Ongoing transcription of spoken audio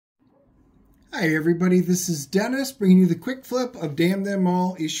Hi everybody, this is Dennis bringing you the quick flip of Damn Them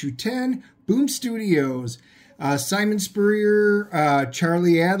All issue 10, Boom Studios. Simon Spurrier,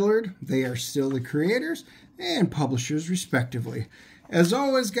 Charlie Adlard, they are still the creators and publishers respectively. As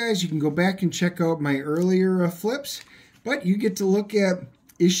always guys, you can go back and check out my earlier flips, but you get to look at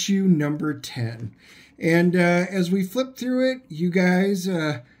issue number 10. And as we flip through it, you guys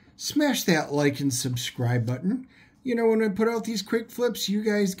smash that like and subscribe button. You know, when I put out these quick flips, you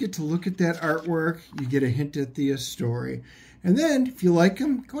guys get to look at that artwork. You get a hint at the story. And then, if you like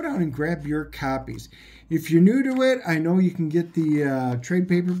them, go down and grab your copies. If you're new to it, I know you can get the trade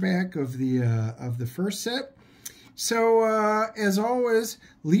paperback of the first set. So, as always,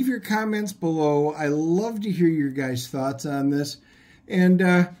 leave your comments below. I love to hear your guys' thoughts on this.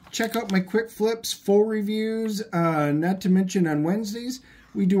 And check out my quick flips, full reviews, not to mention on Wednesdays,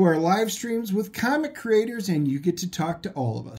 we do our live streams with comic creators, and you get to talk to all of us.